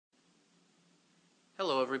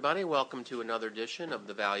Hello, everybody. Welcome to another edition of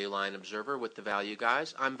the Value Line Observer with the Value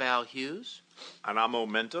Guys. I'm Val Hughes. And I'm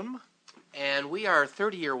Momentum. And we are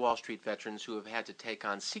 30-year Wall Street veterans who have had to take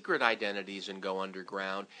on secret identities and go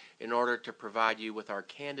underground in order to provide you with our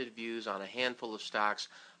candid views on a handful of stocks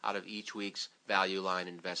out of each week's Value Line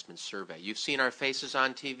Investment Survey. You've seen our faces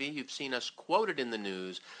on TV, you've seen us quoted in the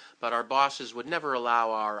news, but our bosses would never allow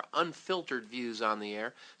our unfiltered views on the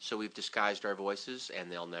air, so we've disguised our voices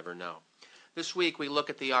and they'll never know. This week we look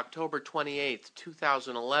at the October 28th,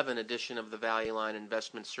 2011 edition of the Value Line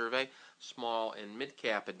Investment Survey, small and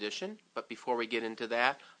mid-cap edition. But before we get into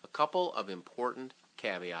that, a couple of important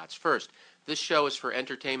caveats. First, this show is for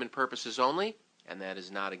entertainment purposes only, and that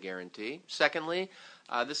is not a guarantee. Secondly,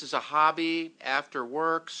 this is a hobby after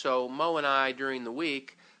work, so Mo and I during the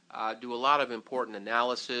week do a lot of important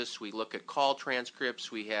analysis. We look at call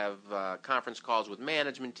transcripts. We have conference calls with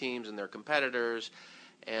management teams and their competitors.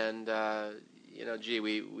 And,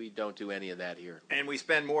 we don't do any of that here. And we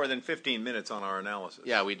spend more than 15 minutes on our analysis.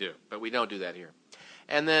 Yeah, we do, but we don't do that here.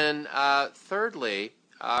 And then, thirdly,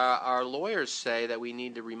 our lawyers say that we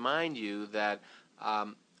need to remind you that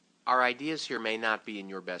our ideas here may not be in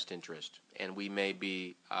your best interest, and we may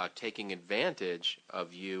be taking advantage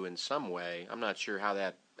of you in some way. I'm not sure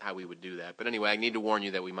how we would do that. But anyway, I need to warn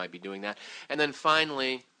you that we might be doing that. And then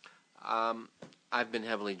finally, I've been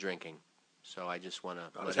heavily drinking. So I just want to.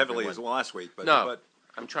 Not as heavily as last week, but no,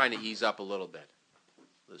 I'm trying to ease up a little bit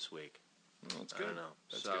this week. Well, that's good. I don't know.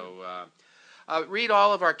 That's good. Read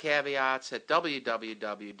all of our caveats at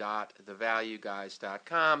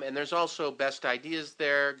www.thevalueguys.com, and there's also best ideas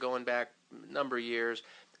there, going back a number of years,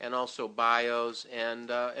 and also bios and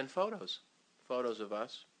photos of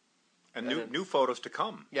us. And new photos to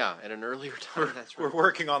come. Yeah, at an earlier time. That's right. We're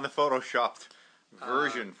working on the photoshopped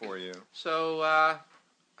version for you. So.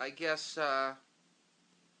 I guess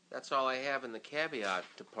that's all I have in the caveat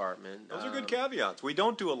department. Those are good caveats. We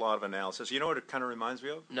don't do a lot of analysis. You know what it kind of reminds me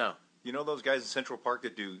of? No. You know those guys in Central Park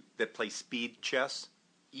that play speed chess?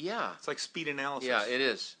 Yeah. It's like speed analysis. Yeah, it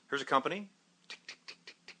is. Here's a company. Tick, tick, tick,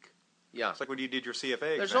 tick, tick. Yeah. It's like when you did your CFA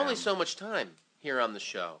There's exam. only so much time here on the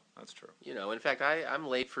show. That's true. In fact, I'm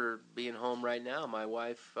late for being home right now. My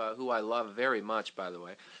wife, who I love very much, by the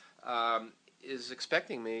way, is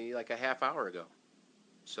expecting me like a half hour ago.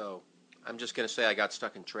 So I'm just going to say I got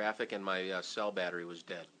stuck in traffic and my cell battery was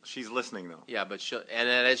dead. She's listening, though. Yeah, but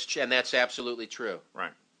and that's absolutely true.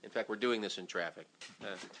 Right. In fact, we're doing this in traffic.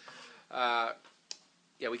 Yeah,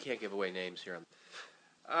 we can't give away names here.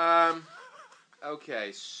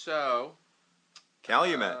 Okay, so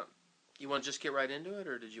Calumet. You want to just get right into it,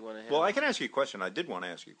 or did you want to have... Well, I can ask you a question. I did want to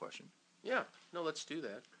ask you a question. Yeah. No, let's do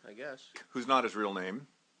that, I guess. Who's not his real name.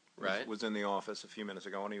 Right. Was in the office a few minutes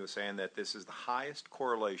ago, and he was saying that this is the highest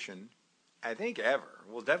correlation, I think, ever.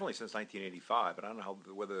 Well, definitely since 1985, but I don't know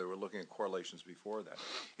whether they were looking at correlations before that,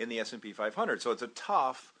 in the S&P 500. So it's a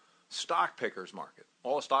tough stock pickers market.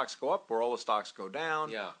 All the stocks go up or all the stocks go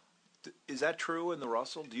down. Yeah. Is that true in the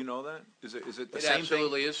Russell? Do you know that? Is it the same thing? It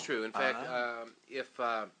absolutely is true. In fact, if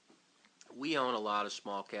we own a lot of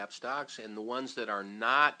small cap stocks, and the ones that are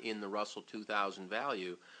not in the Russell 2000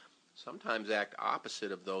 value sometimes act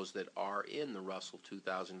opposite of those that are in the Russell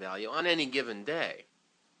 2000 value on any given day.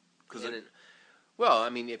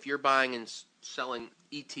 If you're buying and selling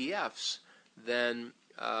ETFs, then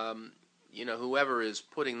whoever is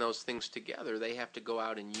putting those things together, they have to go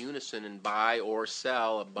out in unison and buy or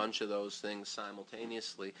sell a bunch of those things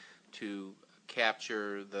simultaneously to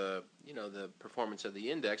capture the performance of the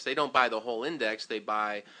index. They don't buy the whole index; they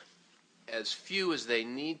buy as few as they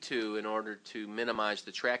need to in order to minimize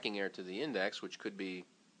the tracking error to the index, which could be,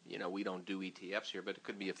 we don't do ETFs here, but it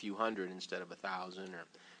could be a few hundred instead of 1,000, or it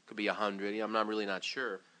could be 100. I'm really not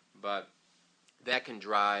sure, but that can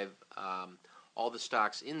drive all the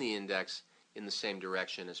stocks in the index in the same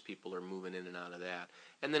direction as people are moving in and out of that.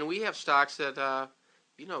 And then we have stocks that, are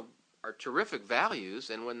terrific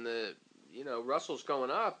values, and when the, Russell's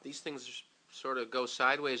going up, these things sort of go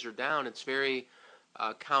sideways or down. It's very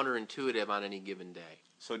counterintuitive on any given day.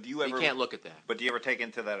 So do you ever? You can't look at that. But do you ever take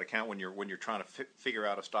into that account when you're trying to figure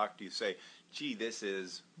out a stock? Do you say, "Gee, this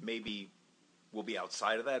is maybe will be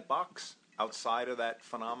outside of that box, outside of that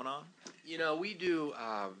phenomenon"? We do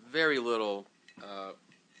very little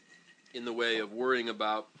in the way of worrying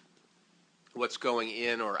about what's going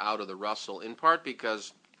in or out of the Russell. In part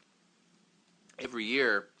because every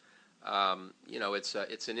year,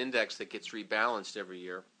 it's an index that gets rebalanced every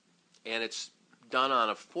year, and it's done on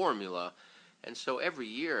a formula, and so every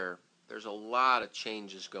year there's a lot of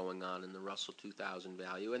changes going on in the Russell 2000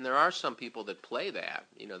 value, and there are some people that play that.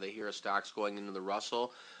 They hear a stock's going into the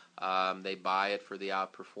Russell, they buy it for the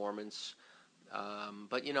outperformance,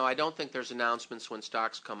 But, I don't think there's announcements when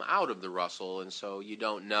stocks come out of the Russell, and so you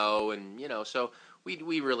don't know, and, so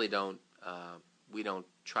we really don't, we don't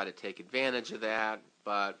try to take advantage of that,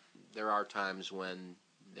 but there are times when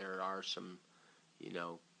there are some,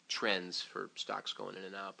 trends for stocks going in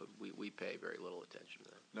and out, but we pay very little attention to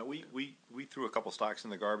that. No, we threw a couple stocks in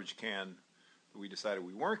the garbage can that we decided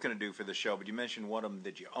we weren't going to do for the show, but you mentioned one of them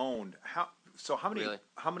that you owned. How many Really?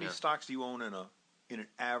 Yeah. Stocks do you own in an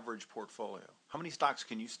average portfolio? How many stocks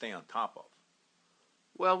can you stay on top of?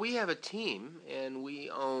 Well, we have a team, and we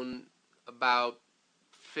own about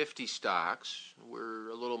 50 stocks. We're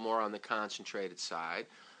a little more on the concentrated side,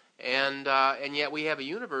 and yet we have a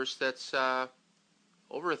universe that's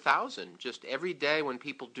over 1,000. Just every day when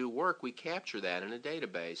people do work, we capture that in a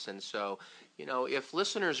database. And so, if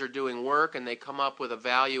listeners are doing work and they come up with a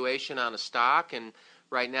valuation on a stock, and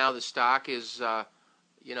right now the stock is,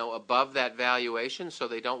 above that valuation, so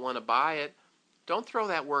they don't want to buy it, don't throw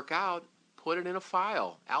that work out. Put it in a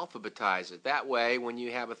file. Alphabetize it. That way, when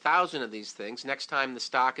you have 1,000 of these things, next time the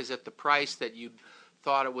stock is at the price that you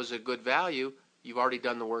thought it was a good value, you've already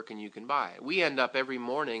done the work and you can buy it. We end up every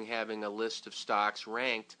morning having a list of stocks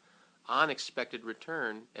ranked on expected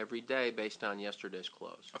return every day based on yesterday's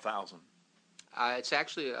close. 1,000. It's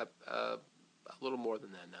actually a little more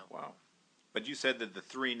than that now. Wow. But you said that the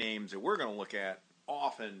three names that we're going to look at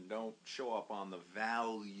often don't show up on the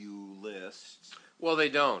value lists. Well, they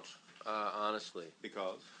don't, honestly.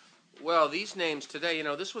 Because? Well, these names today,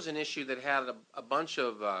 this was an issue that had a bunch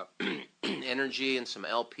of energy and some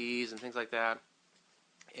LPs and things like that.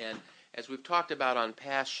 And as we've talked about on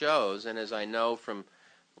past shows, and as I know from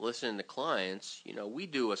listening to clients, we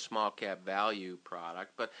do a small cap value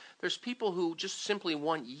product, but there's people who just simply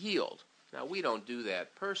want yield. Now, we don't do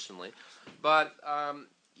that personally, but,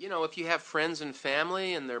 if you have friends and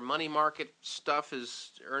family and their money market stuff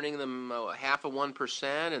is earning them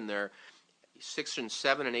 0.5% and their 6 and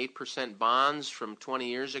 7 and 8% bonds from 20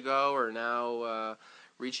 years ago are now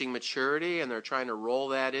reaching maturity, and they're trying to roll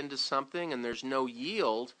that into something, and there's no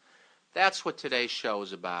yield, that's what today's show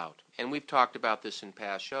is about. And we've talked about this in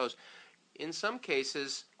past shows. In some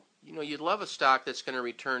cases, you'd love a stock that's going to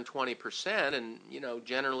return 20%, and,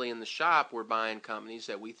 generally in the shop we're buying companies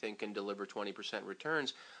that we think can deliver 20%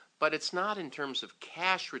 returns, but it's not in terms of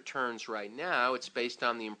cash returns right now. It's based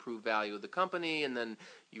on the improved value of the company, and then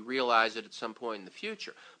you realize it at some point in the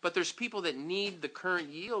future. But there's people that need the current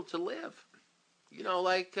yield to live.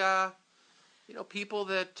 People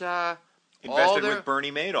that invested with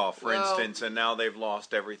Bernie Madoff, for instance, and now they've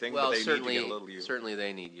lost everything, but they need to get a little yield. Certainly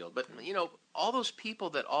they need yield. But, all those people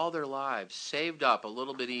that all their lives saved up a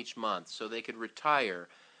little bit each month so they could retire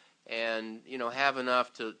and, have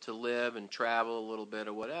enough to live and travel a little bit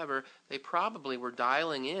or whatever, they probably were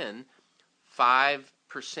dialing in 5%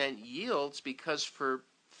 yields because for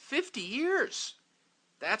 50 years,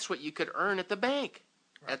 that's what you could earn at the bank,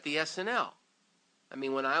 at the S&L. I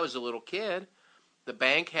mean, when I was a little kid, the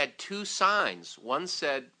bank had two signs. One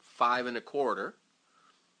said 5 1/4,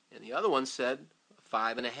 and the other one said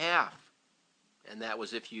 5 1/2. And that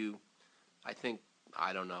was if you,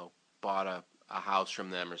 bought a house from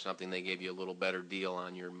them or something. They gave you a little better deal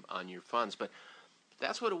on your funds. But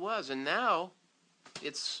that's what it was. And now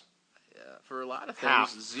it's, for a lot of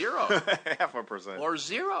things, zero. 0.5%. Or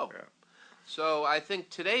zero. Yeah. So I think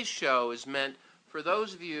today's show is meant for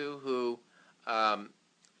those of you who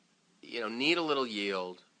need a little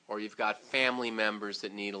yield, or you've got family members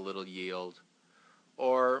that need a little yield,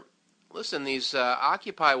 or listen, these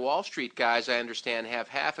Occupy Wall Street guys, I understand, have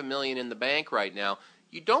 $500,000 in the bank right now.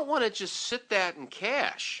 You don't want to just sit that in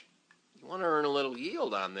cash. You want to earn a little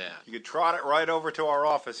yield on that. You could trot it right over to our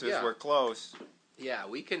offices. Yeah. We're close. Yeah,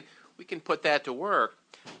 we can put that to work.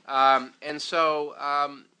 And so,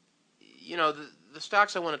 the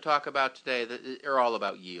stocks I want to talk about today are all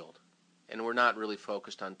about yield. And we're not really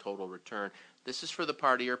focused on total return. This is for the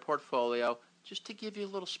part of your portfolio just to give you a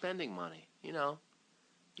little spending money, You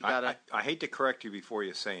gotta. I hate to correct you before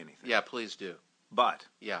you say anything. Yeah, please do. But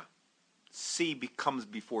Yeah. C comes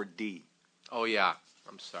before D. Oh, yeah.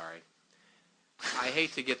 I'm sorry. I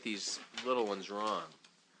hate to get these little ones wrong.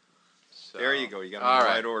 So, there you go. You got them in the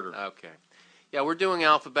right order. Okay. Yeah, we're doing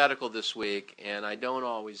alphabetical this week, and I don't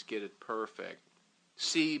always get it perfect.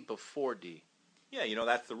 C before D. Yeah,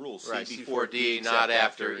 that's the rule. C right, before D, D, not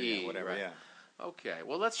after E. Whatever, right. yeah. Okay,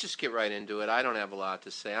 well, let's just get right into it. I don't have a lot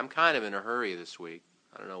to say. I'm kind of in a hurry this week.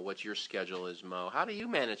 I don't know what your schedule is, Mo. How do you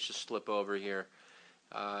manage to slip over here?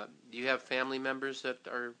 Do you have family members that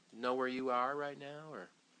know where you are right now, or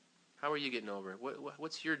how are you getting over it?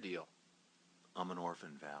 What's your deal? I'm an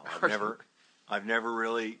orphan, Val. I've never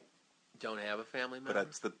really Don't have a family member?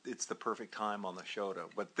 But it's the perfect time on the show to.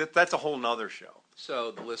 But that's a whole nother show.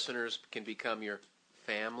 So the listeners can become your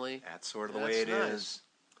family? That's sort of the way it is.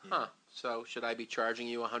 Huh. So should I be charging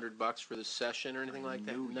you $100 for this session or anything like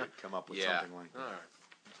that? I knew you'd come up with something like that. All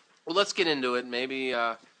right. Well, let's get into it. Maybe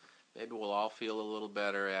we'll all feel a little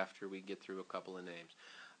better after we get through a couple of names.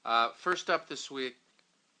 First up this week,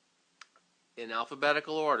 in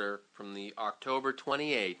alphabetical order, from the October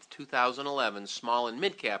 28th, 2011 small and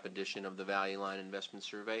mid-cap edition of the Value Line Investment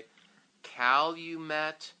Survey,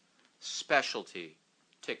 Calumet Specialty,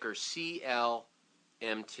 ticker CLMT.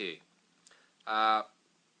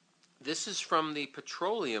 This is from the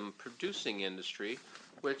petroleum producing industry,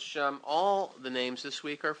 which all the names this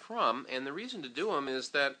week are from, and the reason to do them is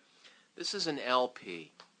that this is an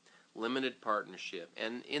LP, limited partnership,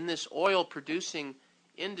 and in this oil producing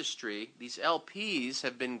industry, these LPs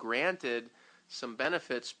have been granted some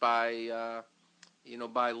benefits by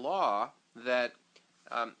law that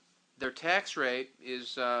their tax rate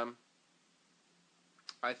is, I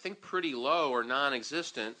think, pretty low or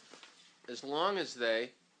non-existent as long as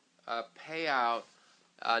they pay out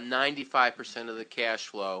 95% of the cash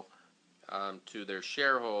flow to their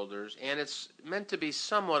shareholders, and it's meant to be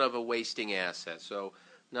somewhat of a wasting asset. So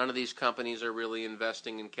none of these companies are really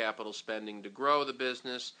investing in capital spending to grow the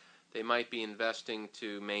business. They might be investing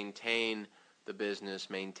to maintain the business,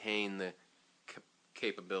 maintain the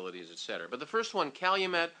capabilities, etc. But the first one,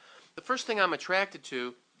 Calumet, the first thing I'm attracted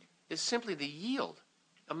to is simply the yield.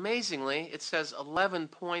 Amazingly, it says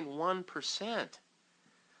 11.1%.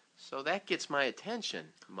 So that gets my attention,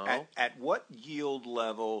 Mo. At what yield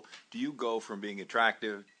level do you go from being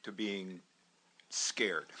attractive to being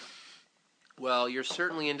scared? Well, you're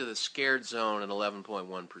certainly into the scared zone at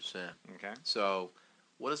 11.1%. Okay. So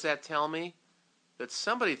what does that tell me? That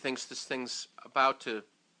somebody thinks this thing's about to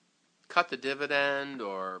cut the dividend,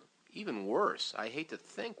 or even worse. I hate to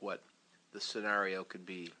think what the scenario could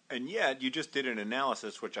be. And yet, you just did an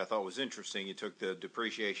analysis, which I thought was interesting. You took the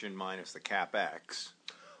depreciation minus the CapEx.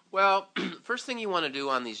 Well, first thing you want to do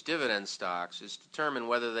on these dividend stocks is determine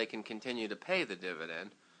whether they can continue to pay the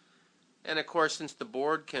dividend. And, of course, since the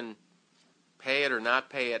board can pay it or not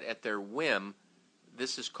pay it at their whim,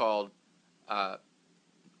 this is called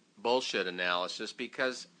bullshit analysis,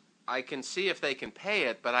 because I can see if they can pay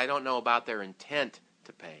it, but I don't know about their intent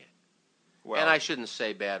to pay it. Well, and I shouldn't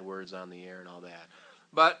say bad words on the air and all that.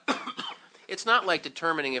 But it's not like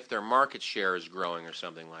determining if their market share is growing or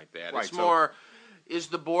something like that. Right, it's more, is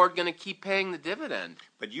the board going to keep paying the dividend?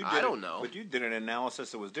 I don't know. But you did an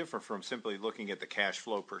analysis that was different from simply looking at the cash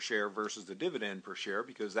flow per share versus the dividend per share,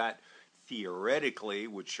 because that theoretically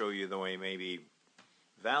would show you the way maybe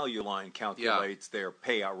Value Line calculates their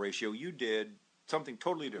payout ratio. You did something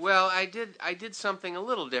totally different. Well, I did something a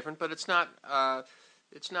little different, but it's not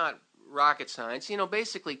rocket science. You know,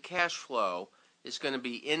 basically cash flow is going to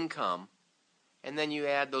be income, and then you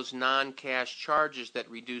add those non-cash charges that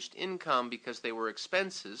reduced income because they were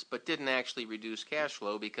expenses, but didn't actually reduce cash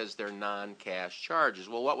flow because they're non-cash charges.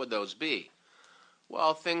 Well, what would those be?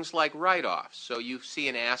 Well, things like write-offs. So you see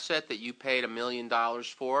an asset that you paid $1 million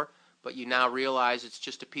for, but you now realize it's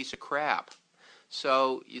just a piece of crap.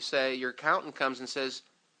 So you say, your accountant comes and says,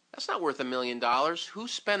 that's not worth $1 million. Who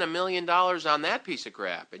spent $1 million on that piece of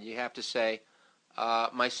crap? And you have to say,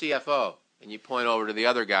 my CFO. And you point over to the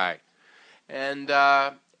other guy. And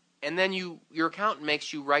then your accountant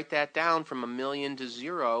makes you write that down from $1 million to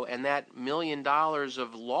zero, and that $1 million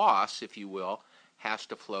of loss, if you will, has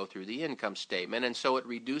to flow through the income statement. And so it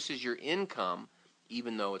reduces your income,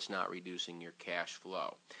 even though it's not reducing your cash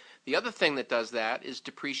flow. The other thing that does that is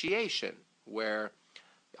depreciation, where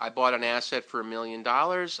I bought an asset for $1 million.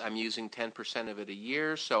 I'm using 10% of it a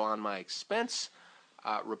year, so on my expense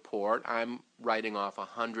report, I'm writing off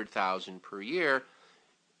 $100,000 per year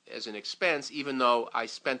as an expense, even though I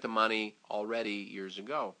spent the money already years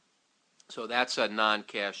ago. So that's a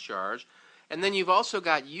non-cash charge. And then you've also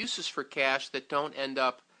got uses for cash that don't end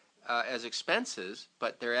up as expenses,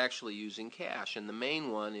 but they're actually using cash. And the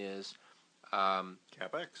main one is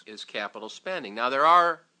CapEx. Is capital spending. Now, there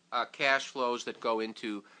are cash flows that go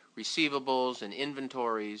into receivables and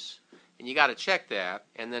inventories, and you got to check that.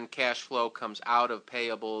 And then cash flow comes out of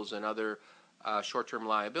payables and other short-term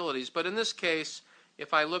liabilities. But in this case,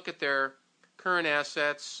 if I look at their current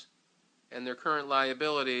assets and their current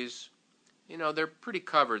liabilities, you know, they're pretty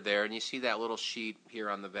covered there. And you see that little sheet here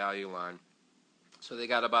on the value line. So they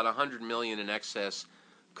got about $100 million in excess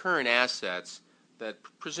current assets that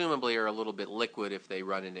presumably are a little bit liquid if they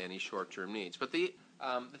run into any short-term needs. But the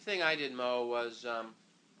thing I did, Mo, was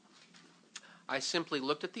I simply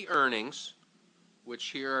looked at the earnings, which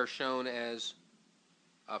here are shown as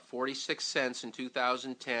 46 cents in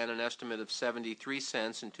 2010, an estimate of 73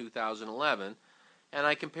 cents in 2011, and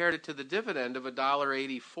I compared it to the dividend of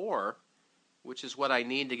 $1.84, which is what I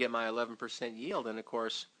need to get my 11% yield. And of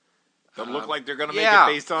course, doesn't look like they're going to make it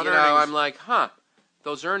based on earnings. I'm like,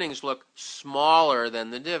 those earnings look smaller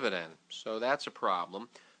than the dividend, so that's a problem.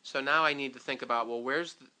 So now I need to think about, well,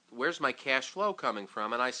 where's my cash flow coming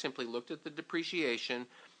from? And I simply looked at the depreciation,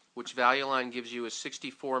 which Value Line gives you is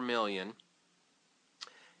 $64 million,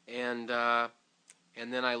 and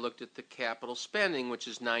then I looked at the capital spending, which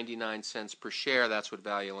is 99 cents per share. That's what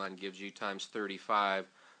Value Line gives you times 35.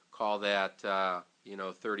 Call that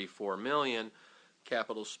 34 million.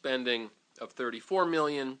 Capital spending of 34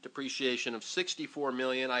 million, depreciation of 64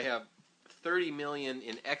 million. I have 30 million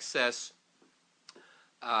in excess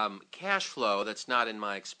cash flow that's not in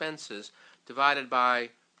my expenses, divided by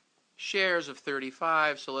shares of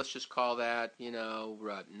 35. So let's just call that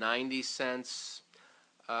 90 cents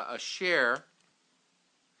a share.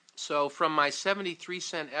 So from my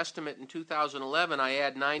 73-cent estimate in 2011, I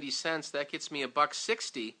add 90 cents. That gets me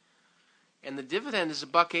 $1.60, and the dividend is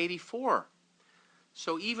 $1.84.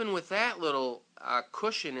 So even with that little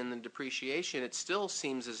cushion in the depreciation, it still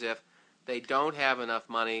seems as if they don't have enough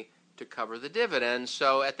money to cover the dividend.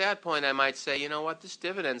 So at that point, I might say, you know what, this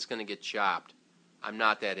dividend's going to get chopped. I'm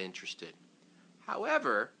not that interested.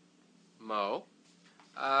 However, Mo,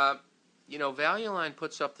 Value Line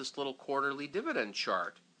puts up this little quarterly dividend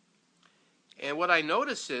chart. And what I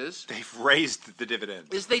notice is they've raised the dividend.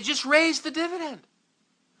 They just raised the dividend.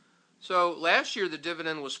 So last year the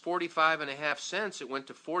dividend was 45.5 cents. It went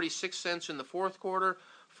to 46 cents in the fourth quarter,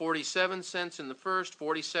 47 cents in the first,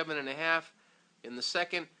 47.5 in the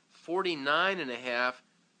second, 49.5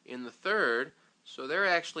 in the third. So they're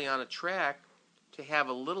actually on a track to have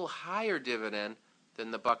a little higher dividend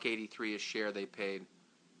than the $1.83 a share they paid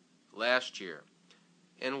last year.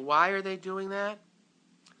 And why are they doing that?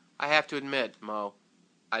 I have to admit, Mo,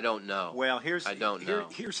 I don't know. Well, here's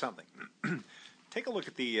something. Take a look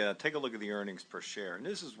at the earnings per share, and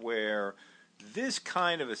this is where this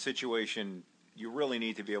kind of a situation you really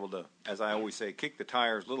need to be able to, as I always say, kick the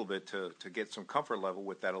tires a little bit to get some comfort level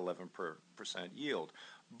with that 11% yield.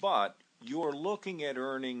 But you're looking at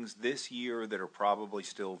earnings this year that are probably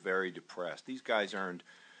still very depressed. These guys earned,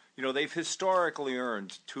 they've historically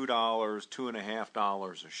earned $2,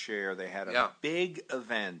 $2.50 a share. They had a big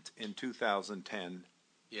event in 2010.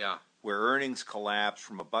 Yeah. Where earnings collapsed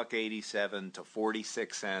from $1.87 to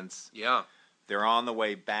 46 cents. Yeah. They're on the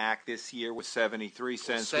way back this year with 73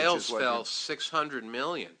 cents. Well, sales fell $600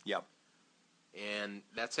 million. Yep. And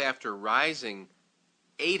that's after rising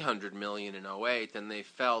 $800 million in 2008, then they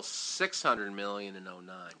fell $600 million in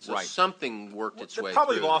 2009. So something worked its way through. They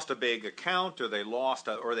probably lost a big account, or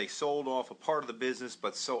they sold off a part of the business.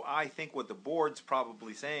 But so I think what the board's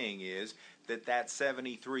probably saying is that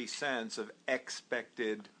 73 cents of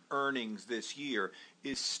expected earnings this year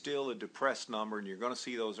is still a depressed number, and you're going to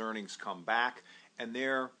see those earnings come back, and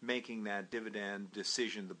they're making that dividend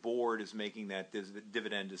decision. The board is making that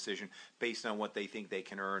dividend decision based on what they think they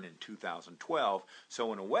can earn in 2012.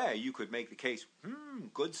 So in a way, you could make the case,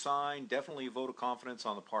 good sign, definitely a vote of confidence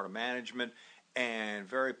on the part of management, and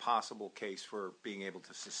very possible case for being able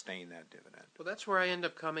to sustain that dividend. Well, that's where I end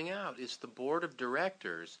up coming out, is the board of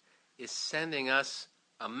directors is sending us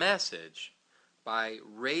a message by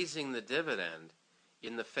raising the dividend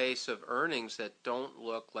in the face of earnings that don't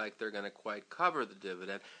look like they're going to quite cover the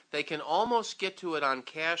dividend. They can almost get to it on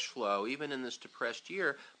cash flow, even in this depressed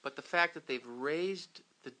year, but the fact that they've raised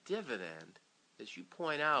the dividend, as you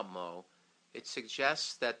point out, Mo, it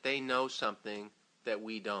suggests that they know something that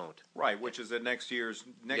we don't. Right, which is that next year's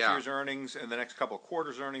earnings and the next couple of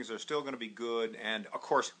quarters' earnings are still going to be good. And, of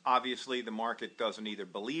course, obviously the market doesn't either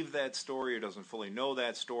believe that story or doesn't fully know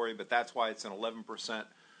that story, but that's why it's an 11%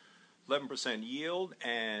 yield.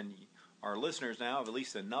 And our listeners now have at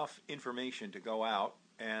least enough information to go out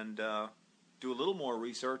and do a little more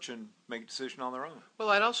research and make a decision on their own. Well,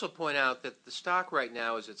 I'd also point out that the stock right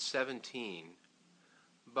now is at 17.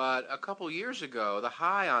 But a couple years ago, the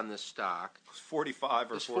high on this stock was 45 or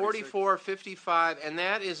 46. 44, 55, and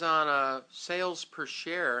that is on a sales per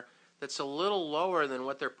share that's a little lower than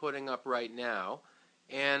what they're putting up right now.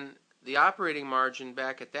 And the operating margin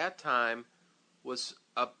back at that time was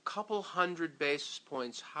a couple hundred basis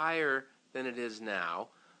points higher than it is now.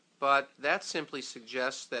 But that simply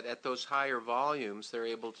suggests that at those higher volumes, they're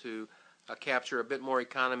able to capture a bit more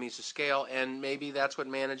economies of scale, and maybe that's what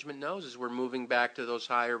management knows, is we're moving back to those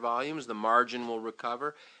higher volumes. The margin will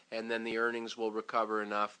recover, and then the earnings will recover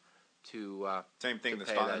enough to same thing. To the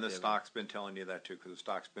stock and the stock's been telling you that too, because the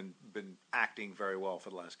stock's been acting very well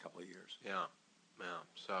for the last couple of years. Yeah,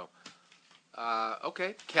 So,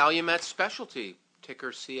 okay, Calumet Specialty,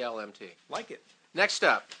 ticker CLMT. Like it. Next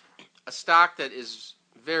up, a stock that is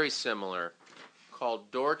very similar,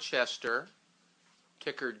 called Dorchester,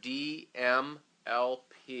 ticker DMLP,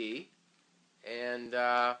 and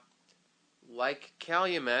like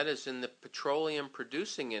Calumet is in the petroleum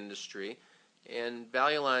producing industry, and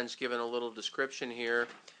Value Line's given a little description here.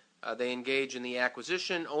 They engage in the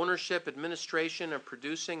acquisition, ownership, administration of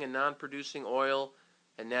producing and non-producing oil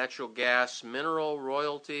and natural gas, mineral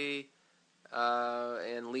royalty,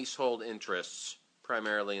 and leasehold interests,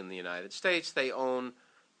 primarily in the United States. They own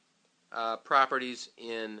properties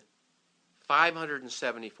in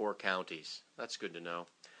 574 counties. That's good to know.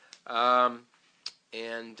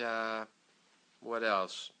 What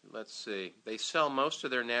else? Let's see. They sell most of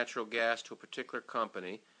their natural gas to a particular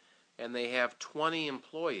company, and they have 20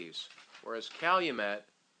 employees, whereas Calumet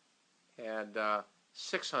had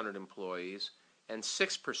 600 employees and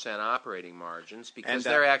 6% operating margins because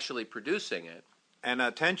they're actually producing it. And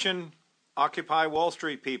attention, Occupy Wall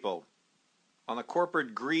Street people, on the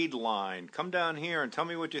corporate greed line, come down here and tell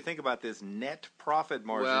me what you think about this net profit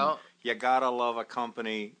margin. Well, you gotta love a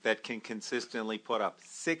company that can consistently put up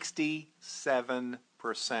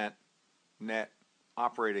 67% net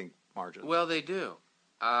operating margin. Well, they do.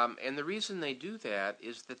 And the reason they do that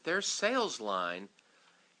is that their sales line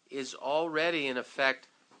is already, in effect,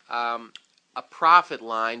 a profit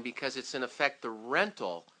line because it's, in effect, the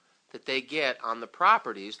rental that they get on the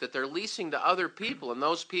properties that they're leasing to other people. And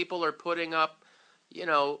those people are putting up,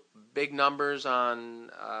 big numbers on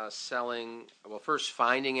selling, well, first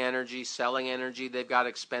finding energy, selling energy. They've got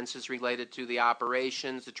expenses related to the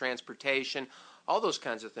operations, the transportation, all those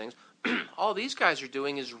kinds of things. All these guys are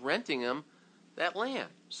doing is renting them that land.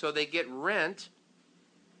 So they get rent,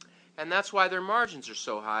 and that's why their margins are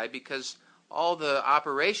so high, because all the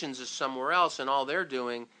operations is somewhere else, and all they're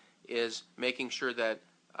doing is making sure that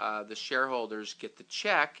the shareholders get the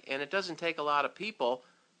check, and it doesn't take a lot of people,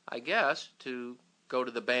 I guess, to go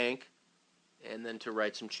to the bank and then to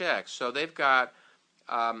write some checks. So they've got,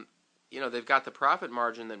 they've got the profit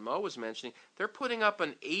margin that Mo was mentioning. They're putting up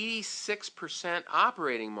an 86%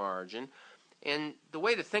 operating margin, and the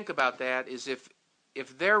way to think about that is if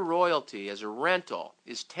their royalty as a rental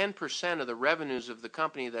is 10% of the revenues of the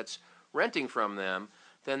company that's renting from them,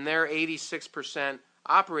 then their 86%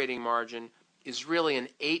 operating margin is really an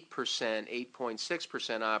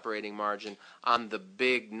 8.6% operating margin on the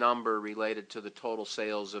big number related to the total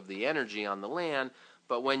sales of the energy on the land.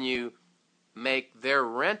 But when you make their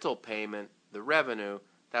rental payment the revenue,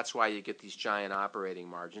 that's why you get these giant operating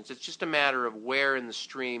margins. It's just a matter of where in the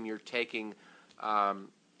stream you're taking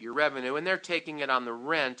your revenue, and they're taking it on the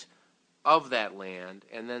rent of that land,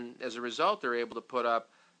 and then as a result they're able to put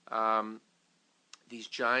up these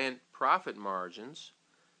giant profit margins.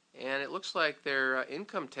 And it looks like their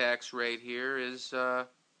income tax rate here is 0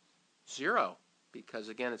 because,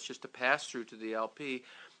 again, it's just a pass-through to the LP.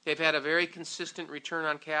 They've had a very consistent return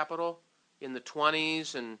on capital in the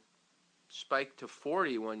 20s and spiked to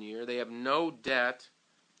 40 one year. They have no debt.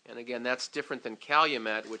 And, again, that's different than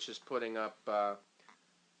Calumet, which is putting up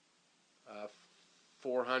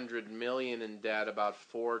 $400 million in debt, about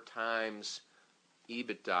 4 times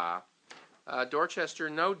EBITDA. Dorchester,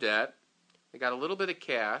 no debt. They got a little bit of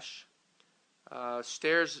cash.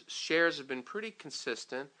 Shares have been pretty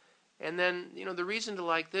consistent. And then, the reason to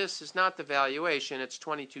like this is not the valuation. It's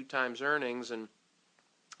 22 times earnings, and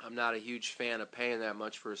I'm not a huge fan of paying that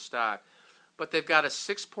much for a stock. But they've got a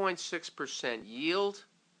 6.6% yield.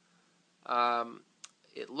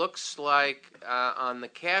 It looks like on the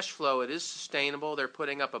cash flow it is sustainable. They're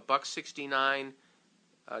putting up a $1.69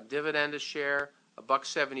 dividend a share, a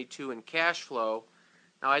 $1.72 in cash flow.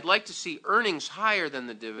 Now, I'd like to see earnings higher than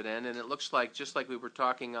the dividend, and it looks like, just like we were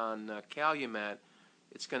talking on Calumet,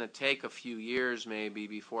 it's going to take a few years maybe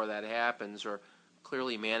before that happens, or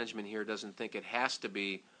clearly management here doesn't think it has to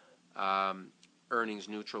be earnings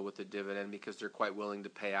neutral with the dividend because they're quite willing to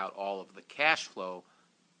pay out all of the cash flow,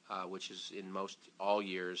 which is in most all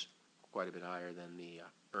years quite a bit higher than the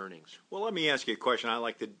earnings. Well, let me ask you a question. I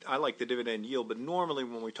like the dividend yield, but normally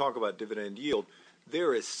when we talk about dividend yield,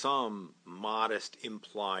 there is some modest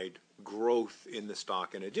implied growth in the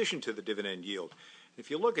stock in addition to the dividend yield.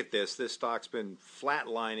 If you look at this stock's been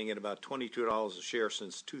flatlining at about $22 a share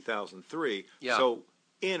since 2003. Yeah. So,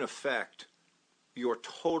 in effect, your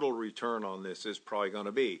total return on this is probably going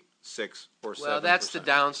to be 6 or 7%. Well, that's the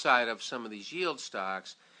downside of some of these yield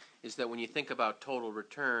stocks, is that when you think about total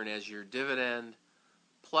return as your dividend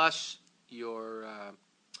plus your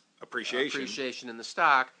appreciation in the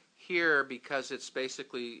stock, here, because it's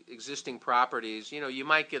basically existing properties, you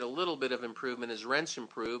might get a little bit of improvement as rents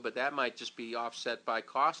improve, but that might just be offset by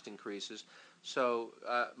cost increases. So,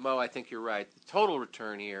 Mo, I think you're right. The total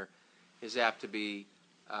return here is apt to be,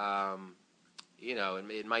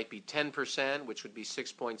 it might be 10%, which would be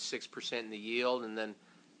 6.6% in the yield, and then,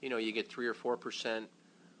 you get 3 or 4%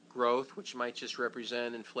 growth, which might just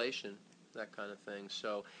represent inflation, that kind of thing.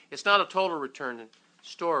 So it's not a total return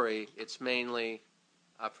story. It's mainly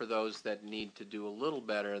for those that need to do a little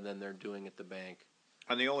better than they're doing at the bank.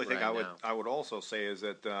 And the only thing right I would also say is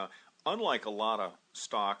that unlike a lot of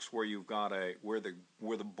stocks where you've got where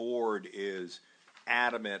the board is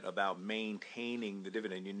adamant about maintaining the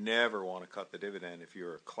dividend, you never want to cut the dividend if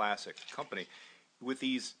you're a classic company. With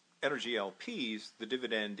these energy LPs, the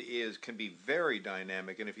dividend can be very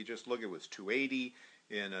dynamic, and if you just look, it was $2.80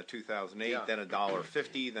 in 2008, then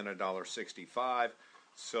 $1.50, then $1.65.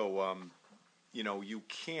 So you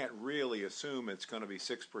can't really assume it's going to be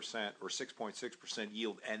 6% or 6.6%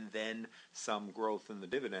 yield and then some growth in the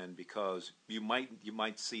dividend, because you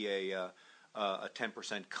might see a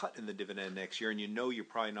 10% cut in the dividend next year, and you're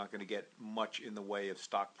probably not going to get much in the way of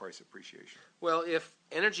stock price appreciation. Well, if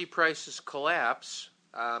energy prices collapse,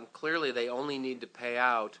 clearly they only need to pay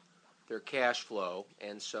out their cash flow,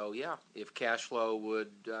 and so if cash flow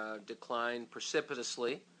would decline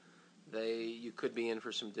precipitously, you could be in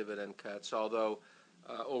for some dividend cuts. Although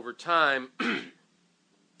over time,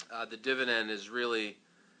 the dividend is really,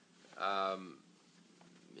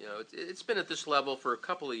 it's been at this level for a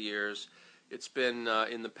couple of years. It's been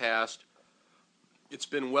in the past. It's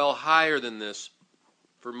been well higher than this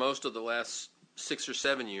for most of the last 6 or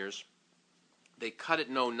 7 years. They cut it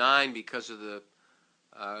in 2009 because of the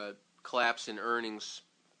collapse in earnings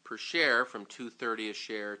per share from $2.30 a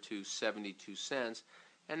share to 72 cents,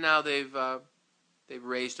 and now they've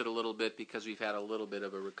raised it a little bit because we've had a little bit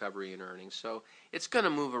of a recovery in earnings. So it's going to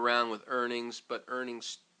move around with earnings, but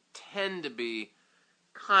earnings tend to be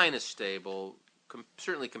kind of stable,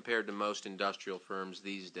 certainly compared to most industrial firms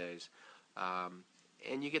these days,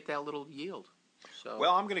 and you get that little yield. So,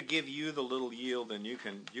 well, I'm going to give you the little yield, and you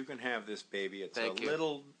can have this baby. It's Thank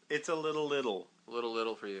you. It's a little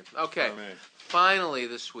for you. Okay. For me. Finally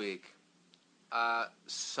this week,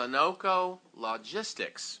 Sunoco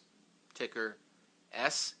Logistics, ticker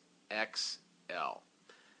SXL,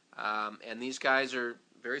 and these guys are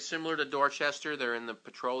very similar to Dorchester. They're in the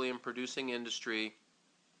petroleum producing industry.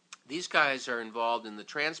 These guys are involved in the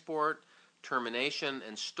transport, termination,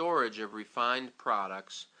 and storage of refined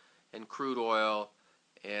products and crude oil,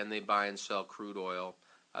 and they buy and sell crude oil.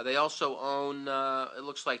 They also own, it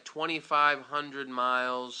looks like 2,500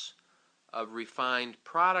 miles of refined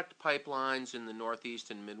product pipelines in the Northeast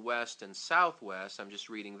and Midwest and Southwest. I'm just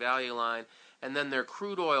reading Value Line. And then their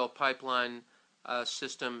crude oil pipeline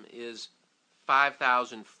system is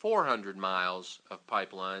 5,400 miles of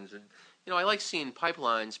pipelines. And, I like seeing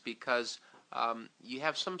pipelines because you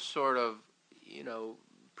have some sort of,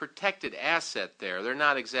 protected asset there. They're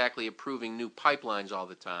not exactly approving new pipelines all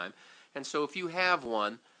the time. And so if you have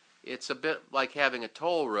one, it's a bit like having a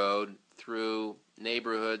toll road through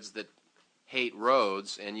neighborhoods that hate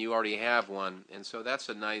roads, and you already have one. And so that's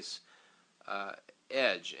a nice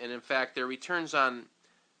edge. And in fact, their returns on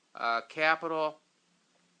capital,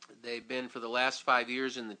 they've been for the last 5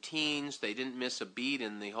 years in the teens. They didn't miss a beat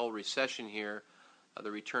in the whole recession here. The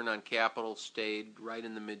return on capital stayed right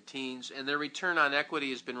in the mid-teens, and their return on equity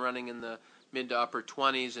has been running in the mid to upper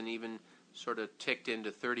 20s and even sort of ticked into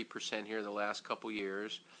 30% here the last couple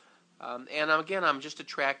years. And again, I'm just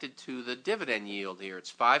attracted to the dividend yield here.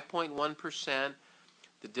 It's 5.1%.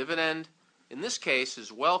 The dividend, in this case,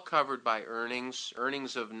 is well covered by earnings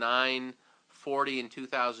of $9.40 in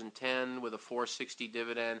 2010 with a $4.60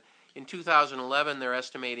 dividend. In 2011, they're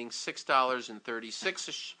estimating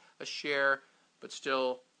 $6.36 a share. But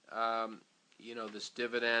still, this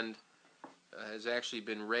dividend has actually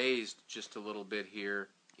been raised just a little bit here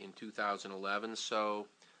in 2011. So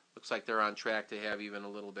looks like they're on track to have even a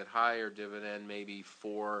little bit higher dividend, maybe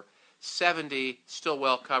 $4.70, still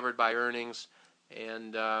well covered by earnings.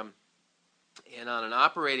 And on an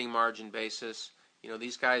operating margin basis,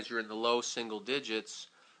 these guys are in the low single digits,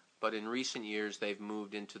 but in recent years they've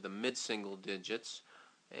moved into the mid-single digits.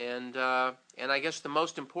 And I guess the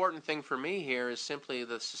most important thing for me here is simply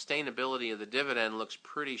the sustainability of the dividend looks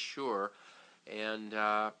pretty sure, and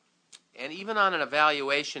even on an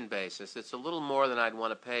evaluation basis, it's a little more than I'd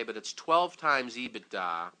want to pay, but it's 12 times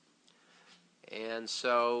EBITDA, and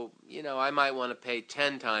so I might want to pay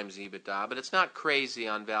 10 times EBITDA, but it's not crazy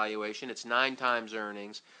on valuation. It's 9 times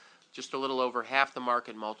earnings, just a little over half the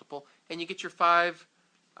market multiple, and you get your 5%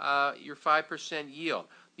 yield.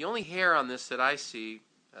 The only hair on this that I see,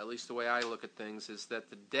 at least the way I look at things, is that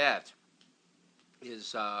the debt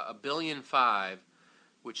is $1.5 billion,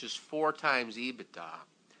 which is 4 times EBITDA.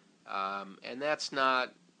 And that's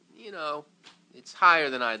not, it's higher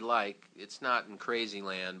than I'd like. It's not in crazy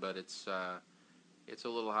land, but it's a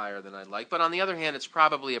little higher than I'd like. But on the other hand, it's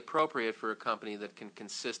probably appropriate for a company that can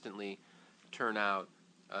consistently turn out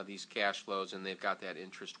these cash flows, and they've got that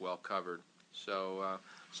interest well covered. So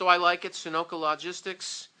I like it. Sunoco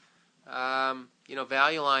Logistics,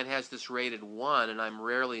 Value Line has this rated 1, and I'm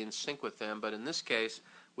rarely in sync with them. But in this case,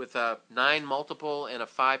 with a 9 multiple and a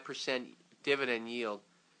 5% dividend yield,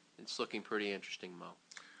 it's looking pretty interesting, Mo.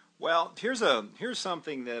 Well, here's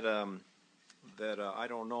something that I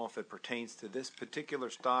don't know if it pertains to this particular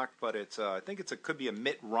stock, but I think it could be a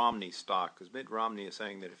Mitt Romney stock, because Mitt Romney is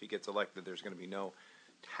saying that if he gets elected, there's going to be no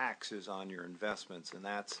taxes on your investments, and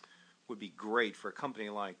that would be great for a company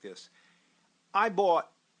like this. I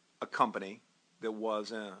bought a company that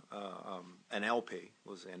was an LP,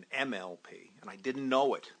 was an MLP, and I didn't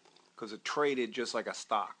know it because it traded just like a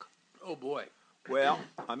stock. Oh boy. Well,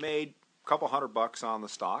 I made a couple $100 on the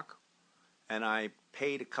stock, and I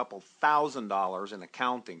paid a couple $1,000 in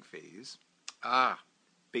accounting fees.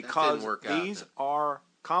 Because these are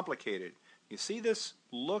complicated. You see this?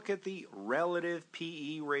 Look at the relative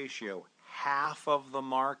PE ratio, half of the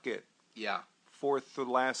market. Yeah. For the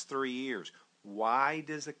last 3 years. Why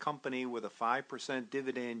does a company with a 5%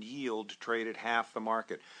 dividend yield trade at half the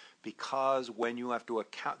market? Because when you have to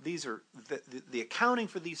account, the accounting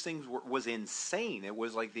for these things was insane. It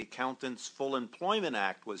was like the Accountants Full Employment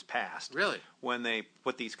Act was passed. Really? When they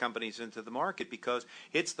put these companies into the market, because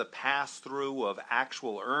it's the pass-through of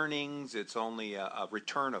actual earnings. It's only a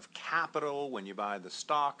return of capital when you buy the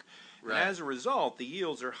stock. Right. And as a result, the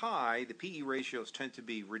yields are high. The PE ratios tend to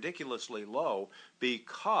be ridiculously low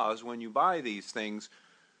because when you buy these things,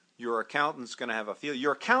 your accountant's going to have a feel.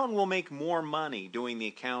 Your accountant will make more money doing the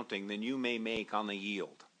accounting than you may make on the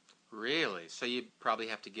yield. Really? So you probably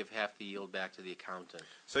have to give half the yield back to the accountant.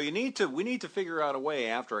 So we need to figure out a way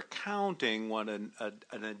after accounting what an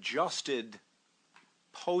adjusted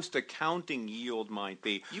post-accounting yield might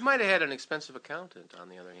be. You might have had an expensive accountant, on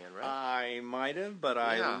the other hand, right? I might have, but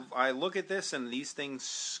yeah. I look at this and these things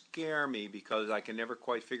scare me because I can never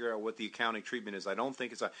quite figure out what the accounting treatment is. I don't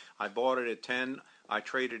think it's I bought it at 10, I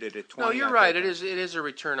traded it at 20. No, you're right. It is a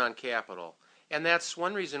return on capital. And that's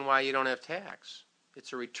one reason why you don't have tax.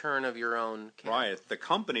 It's a return of your own capital. Right. The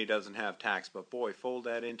company doesn't have tax, but boy, fold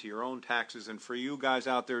that into your own taxes. And for you guys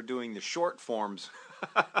out there doing the short forms,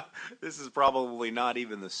 this is probably not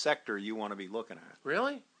even the sector you want to be looking at.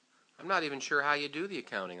 Really? I'm not even sure how you do the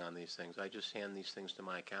accounting on these things. I just hand these things to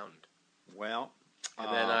my accountant. Well. And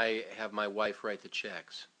then I have my wife write the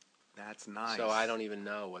checks. That's nice. So I don't even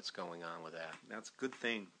know what's going on with that. That's a good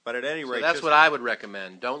thing. But at any rate. So that's what I would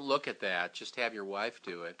recommend. Don't look at that. Just have your wife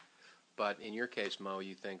do it. But in your case, Mo,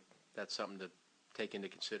 you think that's something to take into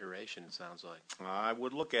consideration, it sounds like. I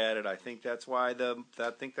would look at it. I think that's why the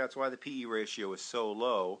PE ratio is so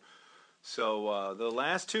low. So the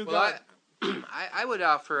last two guys. I would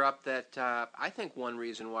offer up that I think one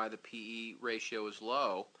reason why the PE ratio is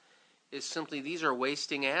low is simply these are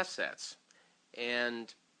wasting assets.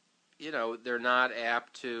 And, they're not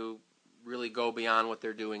apt to really go beyond what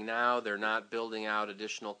they're doing now. They're not building out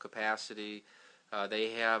additional capacity. They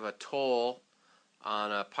have a toll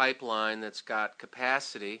on a pipeline that's got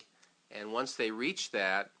capacity, and once they reach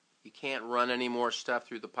that, you can't run any more stuff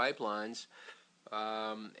through the pipelines.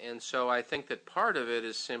 And so I think that part of it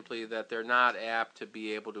is simply that they're not apt to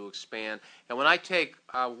be able to expand. And when I take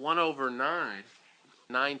 1 over 9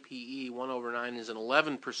 PE, 1 over 9 is an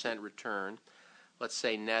 11% return, let's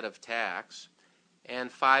say net of tax,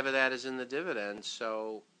 and 5 of that is in the dividend.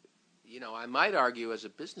 So, I might argue as a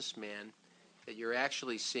businessman that you're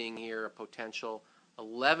actually seeing here a potential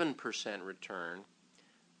 11% return,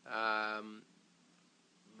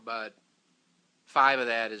 but 5 of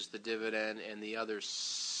that is the dividend, and the other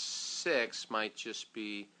 6 might just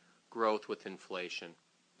be growth with inflation.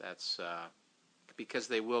 That's because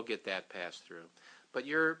they will get that passed through. But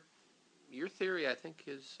your theory, I think,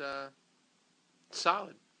 is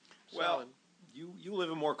solid. Well, you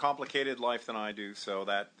live a more complicated life than I do, so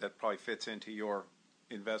that probably fits into your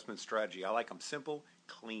investment strategy. I like them simple,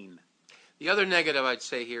 clean. The other negative I'd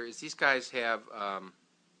say here is these guys have,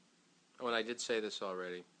 and I did say this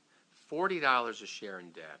already, $40 a share in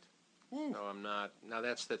debt. So I'm not, now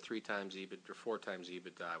that's the 3 times EBITDA or 4 times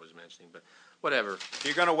EBITDA I was mentioning, but whatever.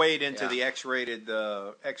 You're going to wade into the X-rated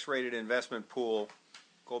investment pool.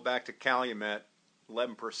 Go back to Calumet,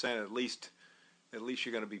 11%. At least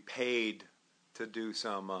you're going to be paid to do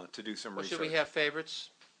some research. Should we have favorites?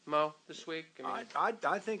 Mo, this week? I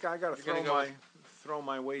think I got to You're gonna throw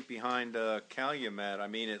my weight behind Calumet. I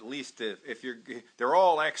mean, at least if they're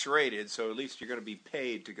all X-rated, so at least you're going to be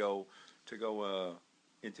paid to go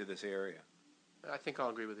into this area. I think I'll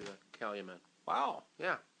agree with you, Calumet. Wow.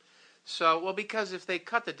 Yeah. So, well, because if they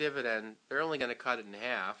cut the dividend, they're only going to cut it in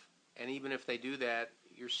half, and even if they do that,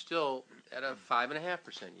 you're still at a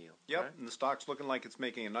 5.5% yield. Yep, right? and the stock's looking like it's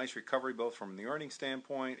making a nice recovery both from the earnings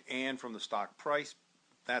standpoint and from the stock price.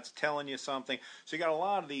 That's telling you something. So you got a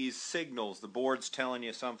lot of these signals. The board's telling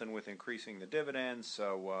you something with increasing the dividends.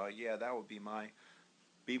 So yeah, that would be my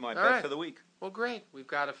bet for the week. Well, great. We've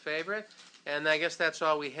got a favorite, and I guess that's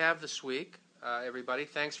all we have this week. Everybody,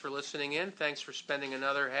 thanks for listening in. Thanks for spending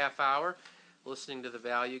another half hour listening to the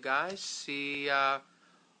Value Guys. See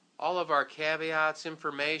all of our caveats,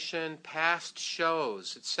 information, past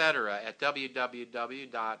shows, etc. at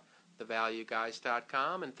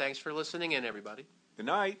www.thevalueguys.com. And thanks for listening in, everybody. Good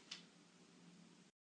night.